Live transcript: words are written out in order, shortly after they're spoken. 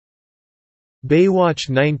Baywatch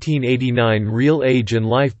 1989 Real Age and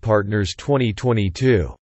Life Partners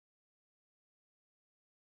 2022.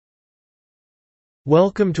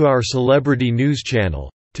 Welcome to our celebrity news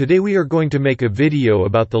channel. Today we are going to make a video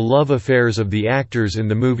about the love affairs of the actors in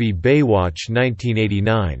the movie Baywatch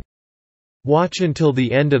 1989. Watch until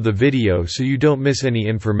the end of the video so you don't miss any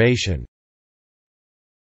information.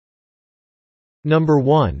 Number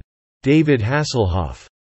 1. David Hasselhoff.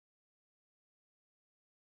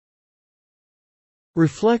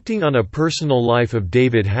 Reflecting on a personal life of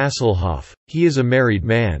David Hasselhoff, he is a married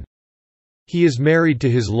man. He is married to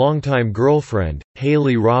his longtime girlfriend,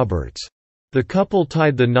 Haley Roberts. The couple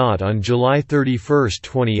tied the knot on July 31,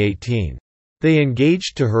 2018. They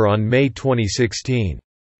engaged to her on May 2016.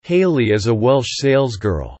 Haley is a Welsh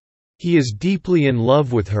salesgirl. He is deeply in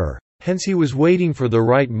love with her, hence he was waiting for the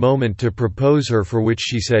right moment to propose her, for which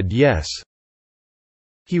she said yes.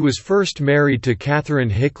 He was first married to Catherine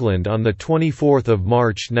Hickland on 24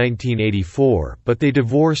 March 1984, but they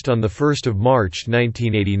divorced on 1 March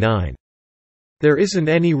 1989. There isn't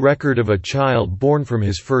any record of a child born from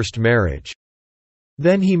his first marriage.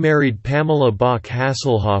 Then he married Pamela Bach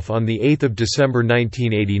Hasselhoff on 8 December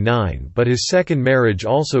 1989, but his second marriage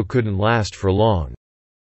also couldn't last for long.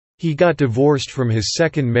 He got divorced from his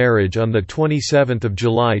second marriage on 27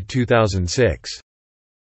 July 2006.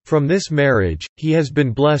 From this marriage, he has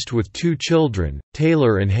been blessed with 2 children,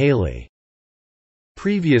 Taylor and Haley.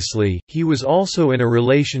 Previously, he was also in a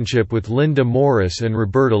relationship with Linda Morris and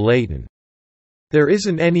Roberta Layton. There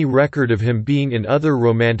isn't any record of him being in other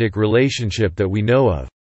romantic relationship that we know of.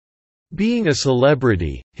 Being a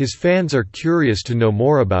celebrity, his fans are curious to know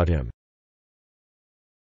more about him.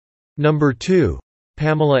 Number 2.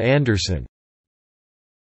 Pamela Anderson.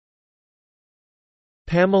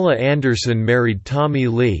 Pamela Anderson married Tommy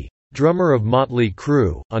Lee, drummer of Motley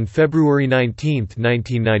Crue, on February 19,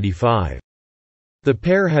 1995. The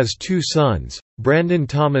pair has 2 sons, Brandon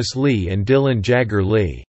Thomas Lee and Dylan Jagger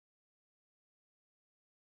Lee.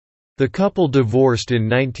 The couple divorced in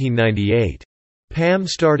 1998. Pam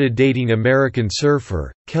started dating American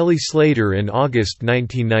surfer, Kelly Slater in August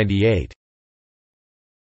 1998.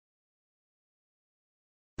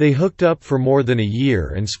 They hooked up for more than a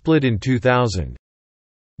year and split in 2000.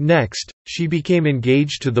 Next, she became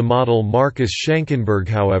engaged to the model Marcus Schenkenberg.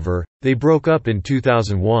 However, they broke up in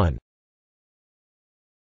 2001.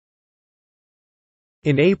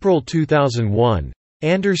 In April 2001,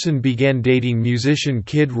 Anderson began dating musician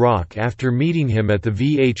Kid Rock after meeting him at the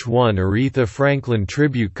VH1 Aretha Franklin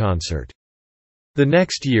tribute concert. The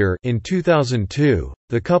next year, in 2002,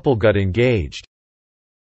 the couple got engaged.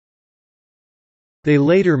 They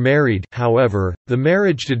later married, however, the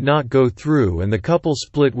marriage did not go through and the couple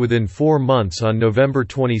split within 4 months on November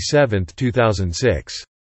 27, 2006.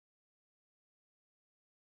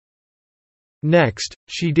 Next,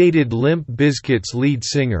 she dated Limp Bizkit's lead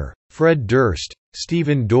singer, Fred Durst,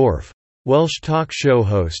 Stephen Dorff, Welsh talk show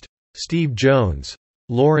host, Steve Jones,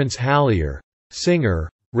 Lawrence Hallier, singer,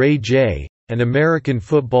 Ray J, and American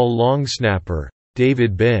football long snapper,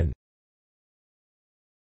 David Bin.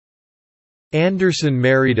 Anderson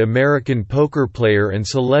married American poker player and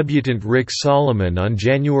celebutant Rick Solomon on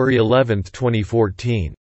January 11,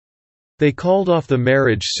 2014. They called off the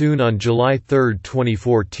marriage soon on July 3,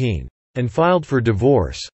 2014, and filed for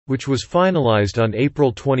divorce, which was finalized on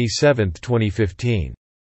April 27, 2015.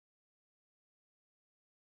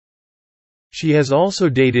 She has also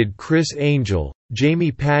dated Chris Angel,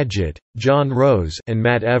 Jamie Paget, John Rose, and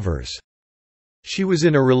Matt Evers. She was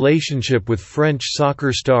in a relationship with French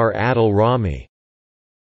soccer star Adel Rami.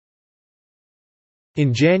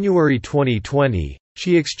 In January 2020,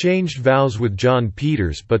 she exchanged vows with John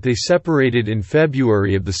Peters, but they separated in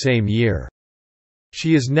February of the same year.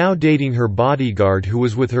 She is now dating her bodyguard who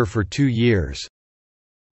was with her for 2 years.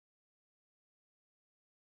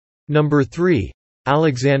 Number 3.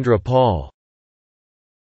 Alexandra Paul.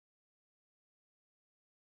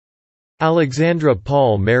 Alexandra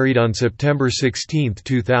Paul married on September 16,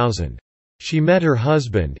 2000. She met her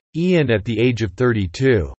husband, Ian, at the age of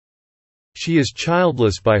 32. She is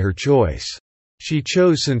childless by her choice. She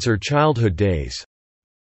chose since her childhood days.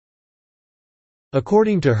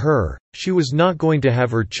 According to her, she was not going to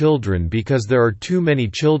have her children because there are too many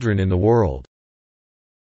children in the world.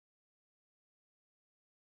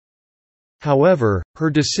 However,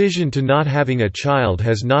 her decision to not having a child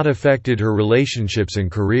has not affected her relationships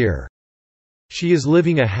and career. She is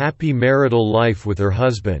living a happy marital life with her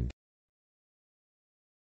husband.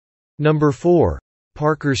 Number 4.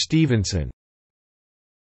 Parker Stevenson.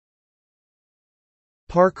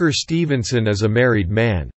 Parker Stevenson is a married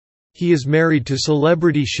man. He is married to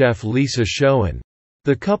celebrity chef Lisa Schoen.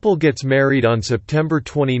 The couple gets married on September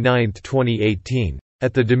 29, 2018,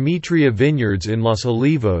 at the Demetria Vineyards in Los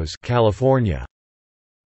Olivos, California.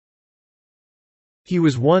 He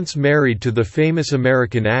was once married to the famous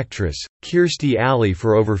American actress, Kirstie Alley,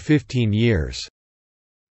 for over 15 years.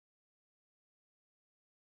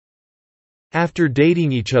 After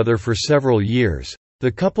dating each other for several years,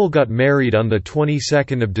 the couple got married on the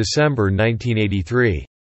 22nd of December 1983.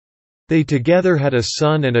 They together had a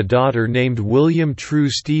son and a daughter named William True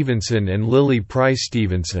Stevenson and Lily Price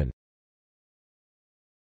Stevenson.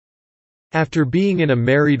 After being in a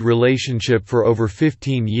married relationship for over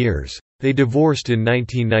 15 years, they divorced in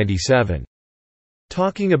 1997.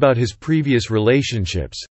 Talking about his previous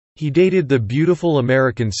relationships, he dated the beautiful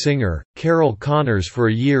American singer, Carol Connors, for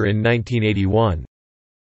a year in 1981.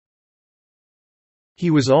 He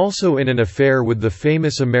was also in an affair with the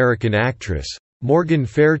famous American actress, Morgan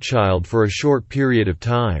Fairchild, for a short period of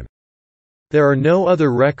time. There are no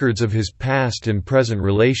other records of his past and present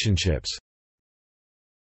relationships.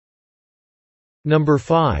 Number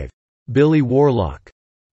 5. Billy Warlock.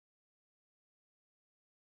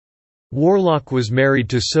 Warlock was married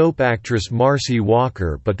to soap actress Marcy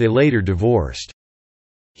Walker, but they later divorced.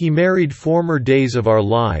 He married former Days of Our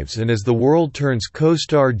Lives and As the World Turns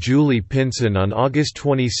co-star Julie Pinson on August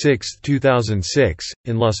 26, 2006,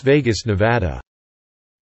 in Las Vegas, Nevada.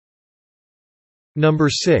 Number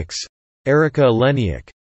 6. Erika Eleniak.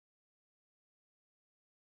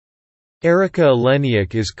 Erika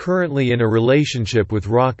Eleniak is currently in a relationship with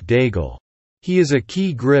Roch Daigle. He is a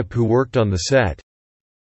key grip who worked on the set.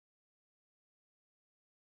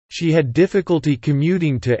 She had difficulty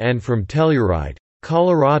commuting to and from Telluride,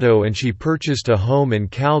 Colorado, and she purchased a home in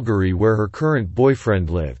Calgary where her current boyfriend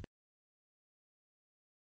lived.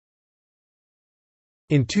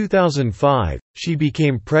 In 2005, she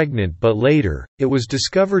became pregnant, but later, it was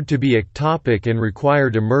discovered to be ectopic and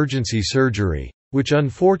required emergency surgery, which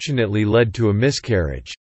unfortunately led to a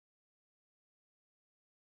miscarriage.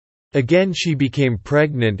 Again, she became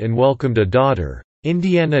pregnant and welcomed a daughter,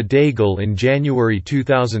 Indiana Daigle, in January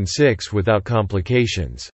 2006 without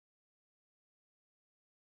complications.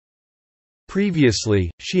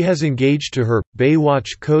 Previously, she has engaged to her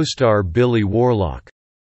Baywatch co-star Billy Warlock.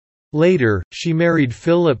 Later, she married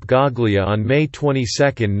Philip Goglia on May 22,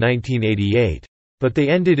 1988, but they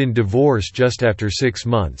ended in divorce just after 6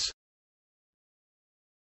 months.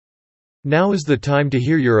 Now is the time to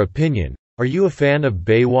hear your opinion. Are you a fan of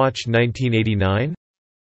Baywatch 1989?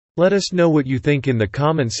 Let us know what you think in the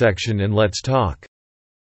comment section and let's talk.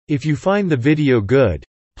 If you find the video good,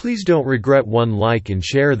 please don't regret one like and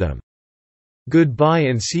share them. Goodbye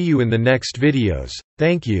and see you in the next videos.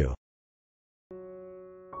 Thank you.